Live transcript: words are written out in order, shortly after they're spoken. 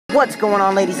What's going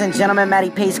on, ladies and gentlemen? Matty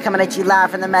Pace coming at you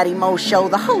live from the Matty Mo Show,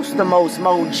 the host, the most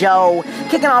mojo,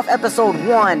 kicking off episode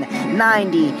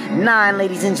 199,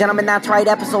 ladies and gentlemen. That's right,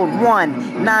 episode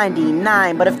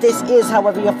 199. But if this is,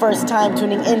 however, your first time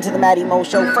tuning into the Matty Mo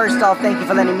Show, first off, thank you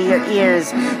for lending me your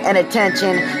ears and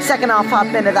attention. Second off, hop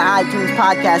into the iTunes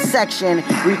podcast section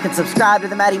where you can subscribe to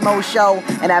the Matty Mo Show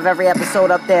and have every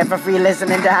episode up there for free listen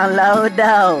and download.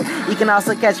 You can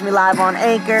also catch me live on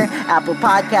Anchor, Apple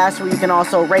Podcasts, where you can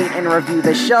also rate and review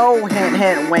the show. Hint,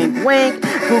 hint, wink, wink.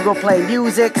 Google Play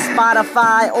Music,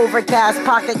 Spotify, Overcast,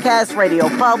 Pocket Cast, Radio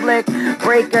Public,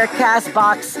 Breaker,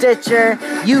 Castbox, Stitcher,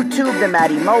 YouTube, The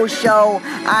Matty Mo Show,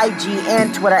 IG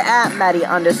and Twitter at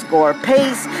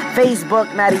Matty_Pace,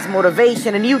 Facebook, Matty's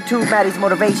Motivation, and YouTube, Matty's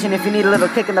Motivation, if you need a little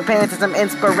kick in the pants and some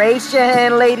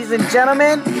inspiration, ladies and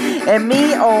gentlemen. And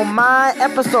me, oh my,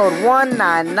 episode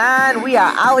 199. We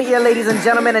are out here, ladies and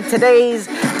gentlemen, and today's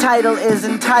title is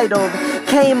entitled,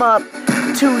 Came Up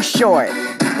Too Short.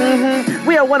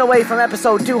 We are one away from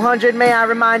episode 200. May I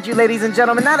remind you, ladies and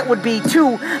gentlemen, that it would be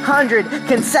 200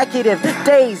 consecutive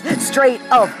days straight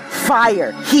of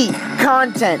fire, heat,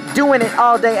 content, doing it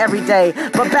all day, every day.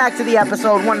 But back to the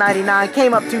episode 199,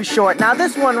 came up too short. Now,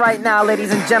 this one right now,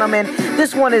 ladies and gentlemen,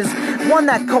 this one is one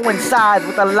that coincides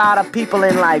with a lot of people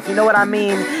in life. You know what I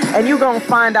mean? And you're going to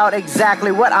find out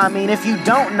exactly what I mean if you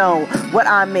don't know what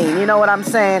I mean. You know what I'm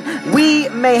saying? We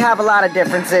may have a lot of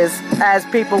differences as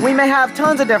people. We may have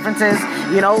tons of differences,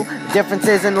 you know,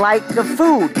 differences in like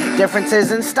food,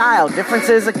 differences in style,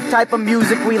 differences in type of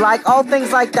music we like, all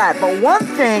things like that. But one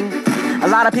thing a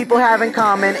lot of people have in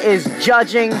common is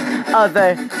judging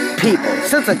other people.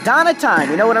 Since the dawn of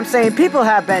time, you know what I'm saying? People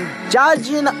have been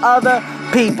judging other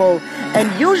people, and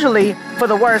usually for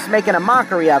the worst, making a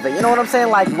mockery of it. You know what I'm saying?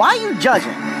 Like, why are you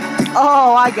judging?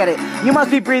 Oh, I get it. You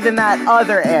must be breathing that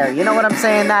other air. You know what I'm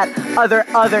saying? That other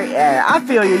air. I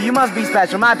feel you. You must be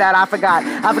special. My bad. I forgot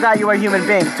you were a human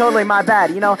being. Totally my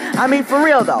bad. You know, I mean, for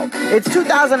real though. It's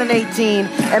 2018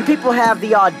 and people have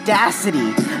the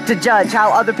audacity to judge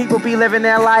how other people be living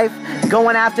their life,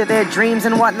 going after their dreams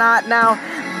and whatnot. Now,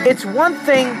 it's one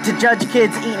thing to judge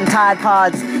kids eating Tide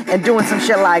Pods and doing some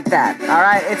shit like that,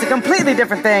 alright? It's a completely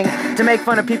different thing to make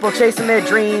fun of people chasing their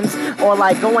dreams or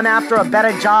like going after a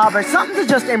better job or something to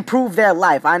just improve their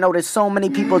life. I notice so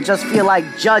many people just feel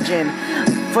like judging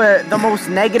for the most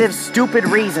negative, stupid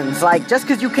reasons. Like, just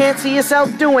because you can't see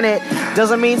yourself doing it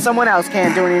doesn't mean someone else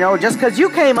can't do it, you know? Just because you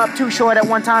came up too short at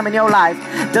one time in your life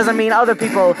doesn't mean other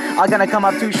people are going to come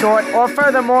up too short. Or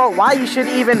furthermore, why you should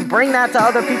even bring that to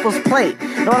other people's plate.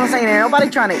 You know what I'm saying? Ain't nobody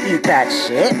trying to eat that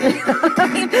shit. You know what I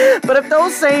mean? But if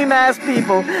those same ass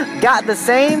people got the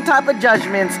same type of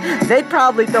judgments, they'd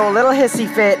probably throw a little hissy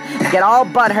fit, get all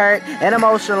butthurt and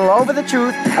emotional over the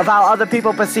truth of how other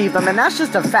people perceive them. And that's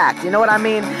just a fact. You know what I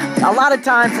mean? A lot of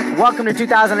times, welcome to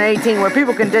 2018, where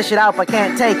people can dish it out but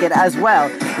can't take it as well.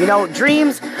 You know,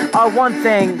 dreams are one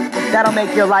thing that'll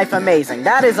make your life amazing.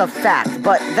 That is a fact,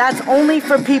 but that's only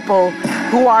for people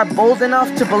who are bold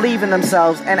enough to believe in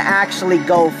themselves and actually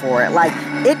go for it. Like,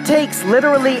 it takes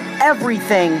literally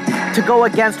everything to go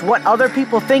against what other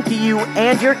people think of you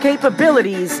and your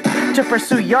capabilities to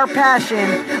pursue your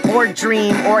passion or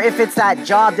dream, or if it's that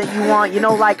job that you want. You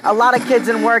know, like a lot of kids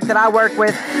in work that I work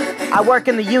with, I work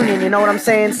in the union, you know what I'm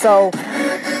saying? So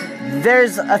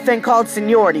there's a thing called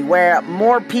seniority where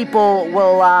more people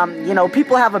will, you know,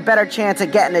 people have a better chance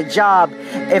at getting a job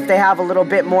if they have a little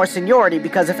bit more seniority,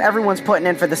 because if everyone's putting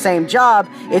in for the same job,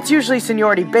 it's usually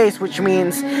seniority based, which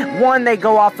means one, they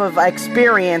go off of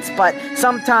experience, but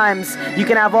sometimes you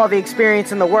can have all the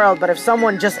experience in the world, but if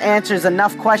someone just answers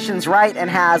enough questions right and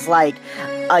has like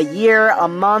a year, a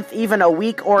month, even a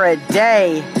week or a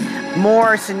day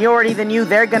more seniority than you,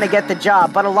 they're gonna get the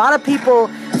job. But a lot of people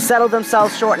settle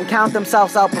themselves short and count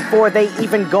themselves out before they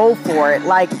even go for it.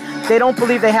 Like, they don't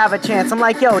believe they have a chance. I'm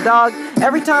like, yo, dog,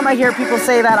 every time I hear people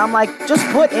say that, I'm like, just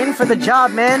put in for the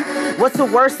job, man. What's the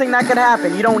worst thing that could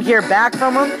happen? You don't hear back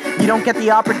from them? You don't get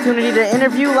the opportunity to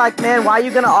interview? Like, man, why are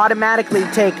you gonna automatically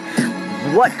take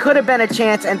what could have been a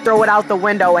chance and throw it out the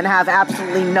window and have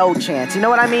absolutely no chance? You know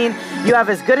what I mean? You have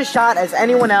as good a shot as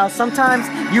anyone else. Sometimes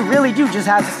you really do just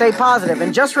have to stay positive.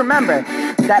 And just remember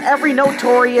that every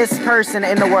notorious person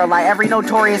in the world, like every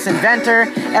notorious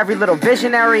inventor, every little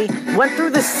visionary, went through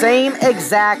the same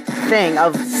exact thing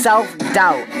of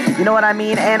self-doubt. You know what I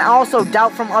mean? And also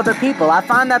doubt from other people. I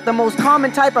find that the most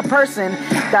common type of person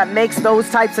that makes those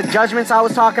types of judgments I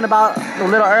was talking about a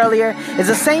little earlier is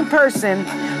the same person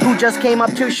who just came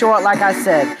up too short, like I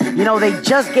said. You know, they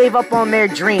just gave up on their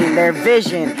dream, their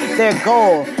vision, their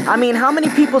goal. I mean, how many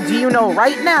people do you know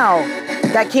right now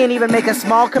that can't even make a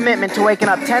small commitment to waking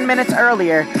up 10 minutes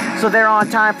earlier so they're on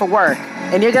time for work.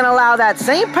 And you're going to allow that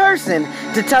same person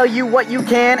to tell you what you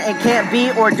can and can't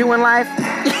be or do in life?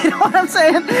 You know what I'm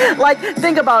saying? Like,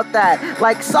 think about that.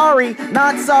 Like, sorry,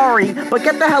 not sorry, but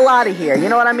get the hell out of here. You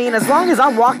know what I mean? As long as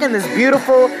I'm walking this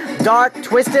beautiful, dark,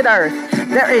 twisted earth,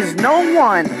 there is no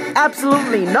one,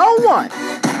 absolutely no one,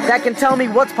 that can tell me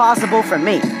what's possible for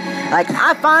me. Like,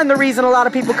 I find the reason a lot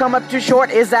of people come up too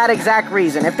short is that exact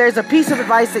reason. If there's a piece of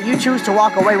advice that you choose to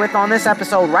walk away with on this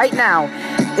episode right now,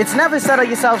 it's never settle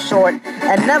yourself short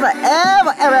and never,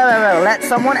 ever let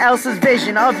someone else's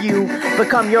vision of you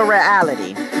become your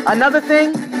reality. Another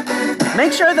thing,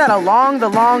 make sure that along the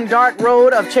long, dark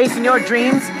road of chasing your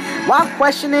dreams, while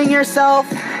questioning yourself,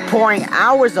 pouring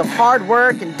hours of hard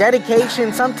work and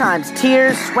dedication, sometimes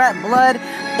tears, sweat, blood,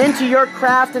 into your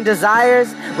craft and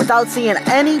desires without seeing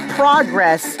any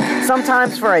progress,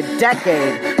 sometimes for a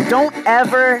decade, don't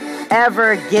ever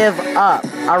give up,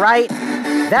 alright?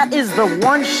 That is the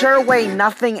one sure way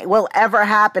nothing will ever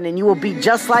happen, and you will be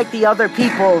just like the other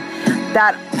people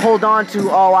that hold on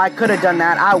to, oh, I could have done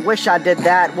that, I wish I did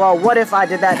that, well, what if I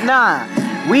did that? Nah,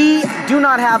 we do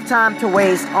not have time to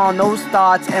waste on those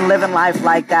thoughts and living life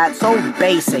like that. So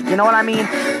basic, you know what I mean?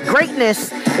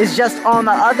 Greatness is just on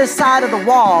the other side of the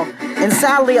wall, and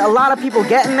sadly, a lot of people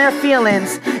get in their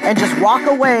feelings and just walk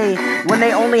away when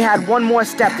they only had one more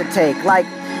step to take. Like,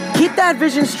 keep that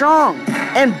vision strong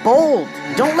and bold.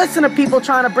 Don't listen to people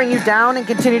trying to bring you down, and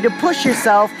continue to push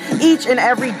yourself each and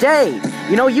every day.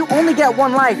 You know, you only get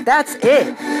one life, that's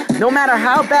it. No matter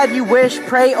how bad you wish,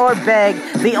 pray, or beg,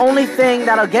 the only thing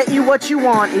that'll get you what you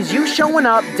want is you showing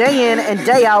up day in and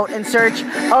day out in search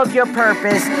of your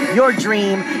purpose, your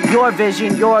dream, your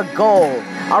vision, your goal.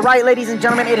 Alright, ladies and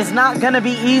gentlemen, it is not gonna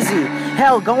be easy.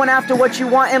 Hell, going after what you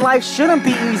want in life shouldn't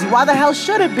be easy. Why the hell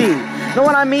should it be? Know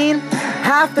what I mean?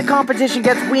 Half the competition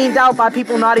gets weaned out by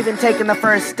people not even taking the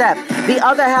first step. The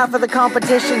other half of the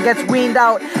competition gets weaned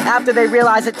out after they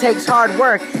realize it takes hard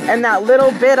work. And that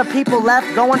little bit of people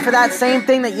left going for that same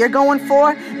thing that you're going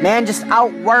for, man, just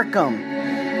outwork them.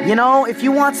 You know, if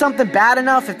you want something bad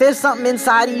enough, if there's something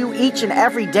inside of you each and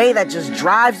every day that just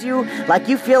drives you, like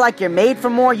you feel like you're made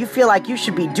for more, you feel like you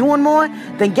should be doing more,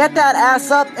 then get that ass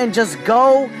up and just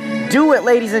go do it,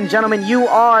 ladies and gentlemen. You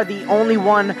are the only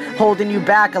one holding you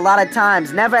back a lot of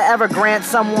times. Never ever grant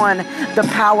someone the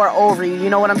power over you.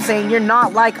 You know what I'm saying? You're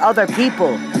not like other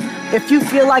people. If you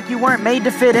feel like you weren't made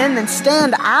to fit in, then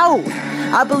stand out.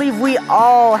 I believe we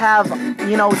all have,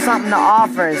 you know, something to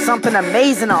offer, something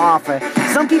amazing to offer.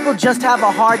 Some people just have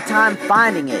a hard time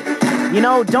finding it. You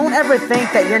know, don't ever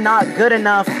think that you're not good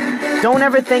enough. Don't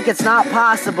ever think it's not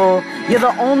possible. You're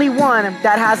the only one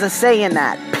that has a say in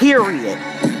that, period.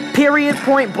 Period,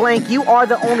 point blank, you are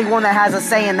the only one that has a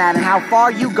say in that, and how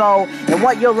far you go and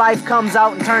what your life comes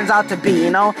out and turns out to be, you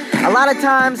know? A lot of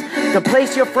times, the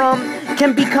place you're from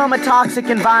can become a toxic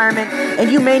environment,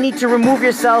 and you may need to remove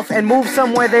yourself and move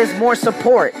somewhere there's more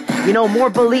support, you know, more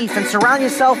belief, and surround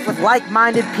yourself with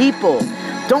like-minded people.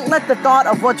 Don't let the thought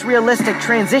of what's realistic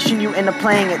transition you into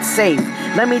playing it safe.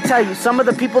 Let me tell you, some of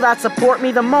the people that support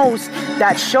me the most,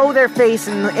 that show their face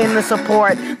in the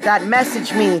support, that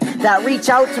message me, that reach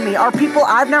out to me, are people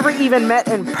I've never even met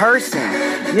in person.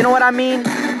 You know what I mean?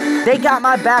 They got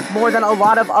my back more than a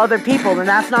lot of other people, and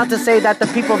that's not to say that the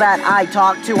people that I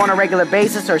talk to on a regular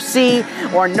basis or see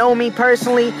or know me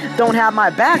personally don't have my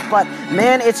back, but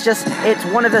man, it's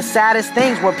one of the saddest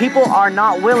things where people are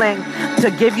not willing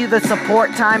to give you the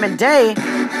support time and day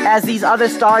as these other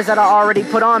stars that are already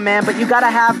put on, man. But you gotta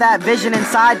have that vision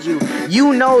inside you.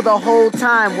 You know the whole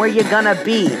time where you're gonna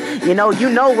be. You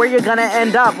know where you're gonna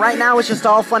end up. Right now it's just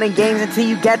all fun and games until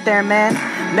you get there, man.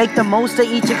 Make the most of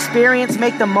each experience.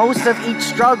 Make the most of each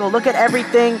struggle. Look at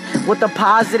everything with a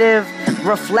positive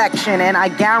reflection, and I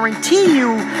guarantee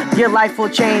you your life will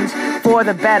change for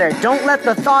the better. Don't let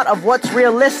the thought of what's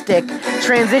realistic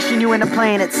transition you into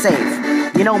playing it safe.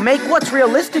 You know, make what's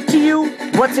realistic to you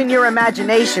what's in your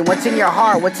imagination, what's in your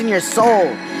heart, what's in your soul.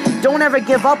 Don't ever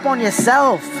give up on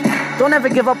yourself. Don't ever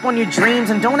give up on your dreams,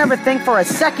 and don't ever think for a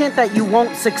second that you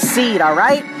won't succeed,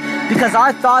 alright? Because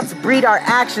our thoughts breed our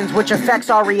actions, which affects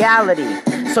our reality.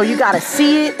 So you gotta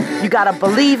see it, you gotta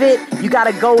believe it, you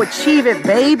gotta go achieve it,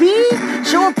 baby.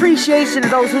 Show appreciation to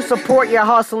those who support your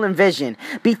hustle and vision.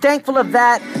 Be thankful of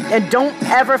that, and don't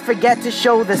ever forget to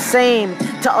show the same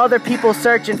to other people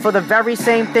searching for the very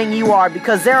same thing you are,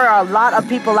 because there are a lot of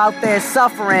people out there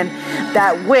suffering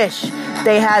that wish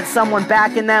they had someone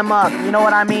backing them up. You know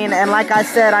what I mean? And like I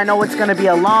said, I know it's gonna be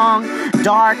a long,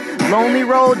 dark, lonely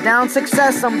road down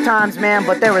success sometimes, man,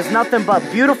 but there is nothing but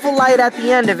beautiful light at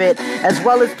the end of it, as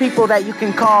well as people that you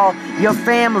can call your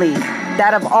family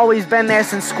that have always been there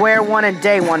since square one and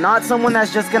day one. Not someone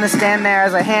that's just gonna stand there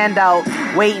as a handout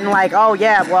waiting like, oh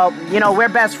yeah, well, you know, we're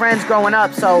best friends growing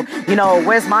up, so, you know,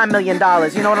 where's my $1 million?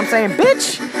 You know what I'm saying?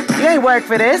 Bitch, you ain't work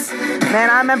for this.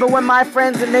 Man, I remember when my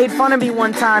friends had made fun of me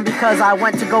one time because I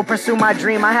went to go pursue my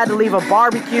dream. I had to leave a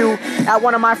barbecue at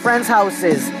one of my friends'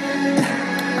 houses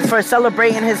for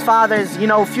celebrating his father's, you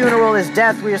know, funeral, his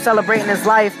death. We were celebrating his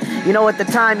life. You know, at the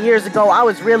time, years ago, I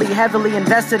was really heavily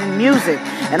invested in music,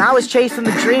 and I was chasing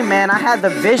the dream, man. I had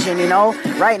the vision, you know.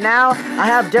 Right now, I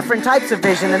have different types of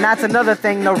vision, and that's another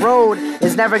thing. The road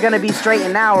is never going to be straight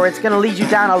and narrow. It's going to lead you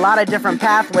down a lot of different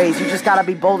pathways. You just got to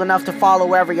be bold enough to follow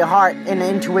wherever your heart and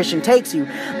intuition takes you.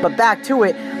 But back to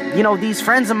it, you know, these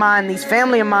friends of mine, these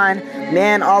family of mine,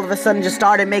 man, all of a sudden just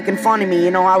started making fun of me.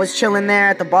 You know, I was chilling there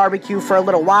at the barbecue for a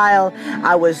little while.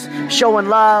 I was showing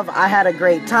love. I had a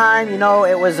great time. You know,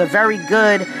 it was a very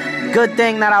good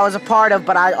thing that I was a part of,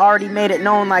 but I already made it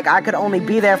known like I could only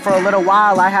be there for a little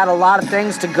while. I had a lot of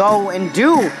things to go and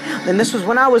do. And this was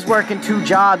when I was working 2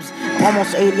 jobs,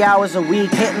 almost 80 hours a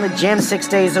week, hitting the gym 6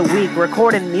 days a week,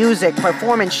 recording music,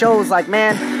 performing shows. Like,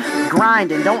 man,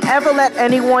 grinding. Don't ever let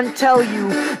anyone tell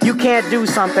you you can't do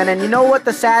something. And you know what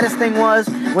the saddest thing was?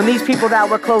 When these people that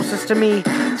were closest to me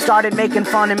started making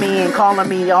fun of me and calling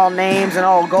me all names and,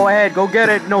 oh, go ahead, go get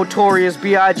it, Notorious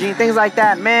B.I.G., and things like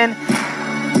that, man.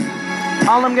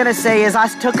 All I'm gonna say is I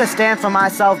took a stand for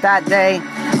myself that day.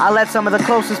 I let some of the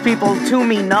closest people to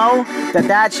me know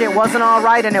that shit wasn't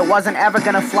alright and it wasn't ever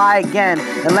gonna fly again.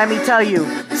 And let me tell you,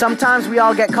 sometimes we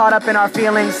all get caught up in our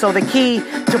feelings, so the key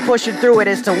to pushing through it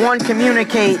is to 1,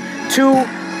 communicate, 2,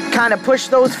 kind of push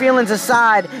those feelings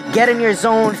aside, get in your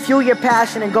zone, fuel your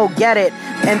passion and go get it,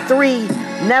 and 3,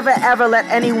 never ever let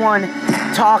anyone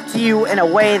talk to you in a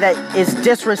way that is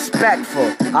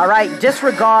disrespectful. Alright,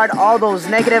 disregard all those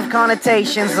negative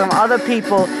connotations from other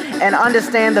people and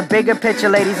understand the bigger picture,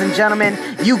 ladies and gentlemen.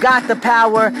 You got the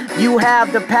power, you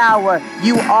have the power,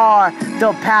 you are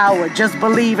the power. Just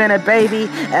believe in it, baby.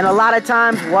 And a lot of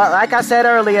times, well, like I said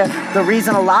earlier, the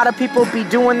reason a lot of people be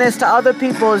doing this to other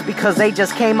people is because they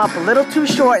just came up a little too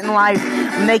short in life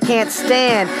and they can't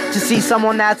stand to see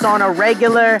someone that's on a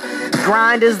regular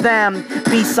grind as them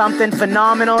be something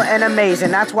phenomenal and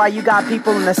amazing. That's why you got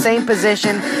people in the same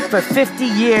position for 50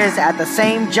 years at the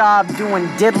same job doing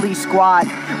diddly squat,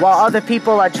 while other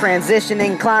people are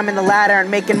transitioning, climbing the ladder, and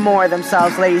making more of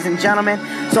themselves, ladies and gentlemen.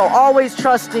 So always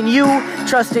trust in you,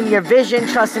 trust in your vision,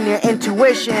 trust in your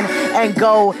intuition, and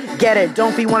go get it.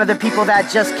 Don't be one of the people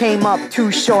that just came up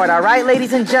too short, alright,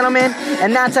 ladies and gentlemen?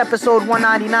 And that's episode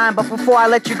 199. But before I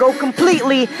let you go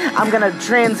completely, I'm gonna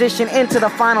transition into the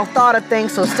final thought of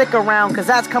things, so stick around, because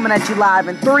that's coming at you live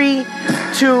in 3,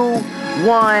 2,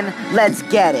 1, let's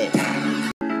get it.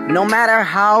 No matter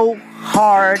how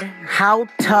hard, how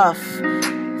tough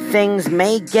things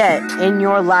may get in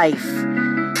your life,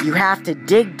 you have to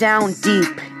dig down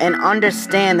deep and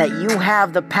understand that you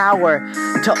have the power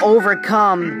to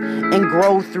overcome and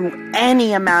grow through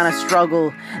any amount of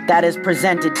struggle that is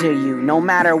presented to you. No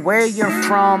matter where you're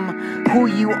from, who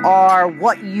you are,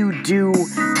 what you do,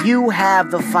 you have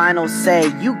the final say.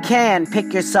 You can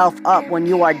pick yourself up when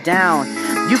you are down.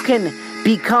 You can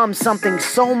become something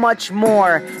so much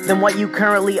more than what you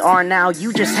currently are now.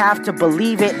 You just have to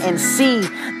believe it and see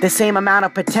the same amount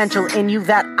of potential in you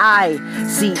that I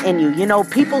see in you. You know,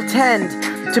 people tend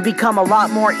to become a lot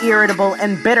more irritable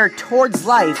and bitter towards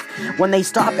life when they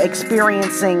stop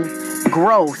experiencing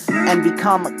growth and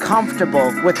become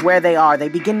comfortable with where they are. They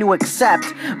begin to accept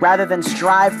rather than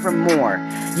strive for more.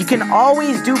 You can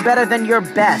always do better than your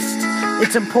best.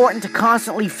 It's important to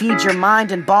constantly feed your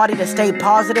mind and body to stay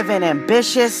positive and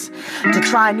ambitious, to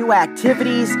try new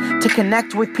activities, to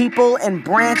connect with people and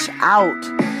branch out.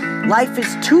 Life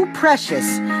is too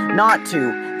precious not to,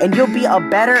 and you'll be a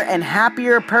better and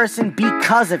happier person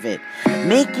because of it.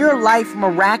 Make your life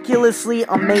miraculously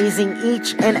amazing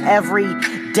each and every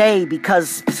day,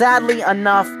 because sadly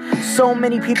enough, so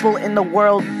many people in the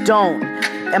world don't.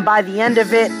 And by the end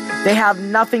of it, they have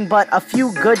nothing but a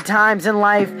few good times in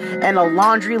life and a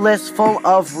laundry list full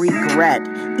of regret.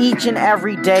 Each and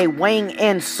every day weighing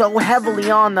in so heavily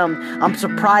on them, I'm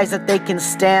surprised that they can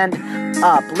stand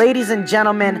up. Ladies and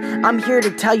gentlemen, I'm here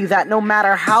to tell you that no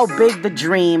matter how big the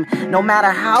dream, no matter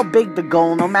how big the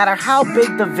goal, no matter how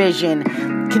big the vision,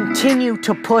 continue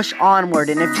to push onward.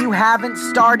 And if you haven't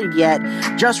started yet,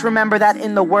 just remember that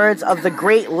in the words of the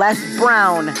great Les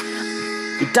Brown,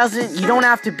 you don't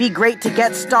have to be great to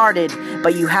get started,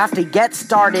 but you have to get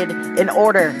started in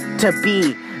order to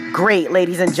be great,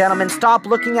 ladies and gentlemen. Stop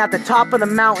looking at the top of the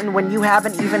mountain when you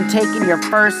haven't even taken your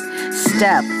first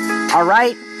step.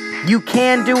 Alright? You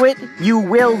can do it. You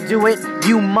will do it.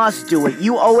 You must do it.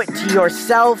 You owe it to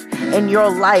yourself and your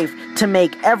life to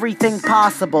make everything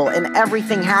possible and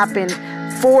everything happen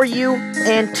for you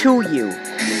and to you.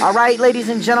 All right, ladies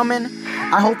and gentlemen,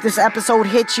 I hope this episode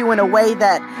hit you in a way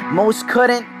that most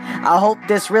couldn't. I hope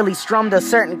this really strummed a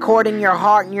certain chord in your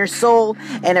heart and your soul,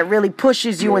 and it really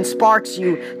pushes you and sparks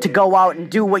you to go out and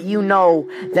do what you know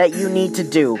that you need to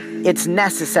do. It's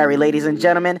necessary, ladies and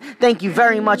gentlemen. Thank you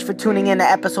very much for tuning in to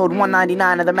episode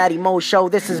 199 of the Matty Mo Show.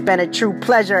 This has been a true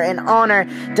pleasure and honor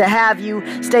to have you.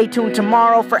 Stay tuned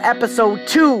tomorrow for episode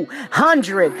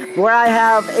 200, where I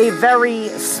have a very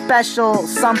special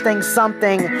something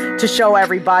to show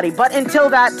everybody. But until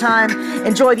that time,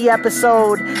 enjoy the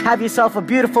episode. Have yourself a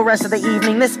beautiful rest of the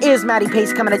evening. This is Matty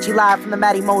Pace coming at you live from the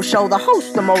Matty Mo Show, the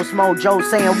host, the most mojo,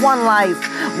 saying one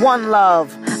life, one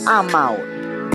love. I'm out.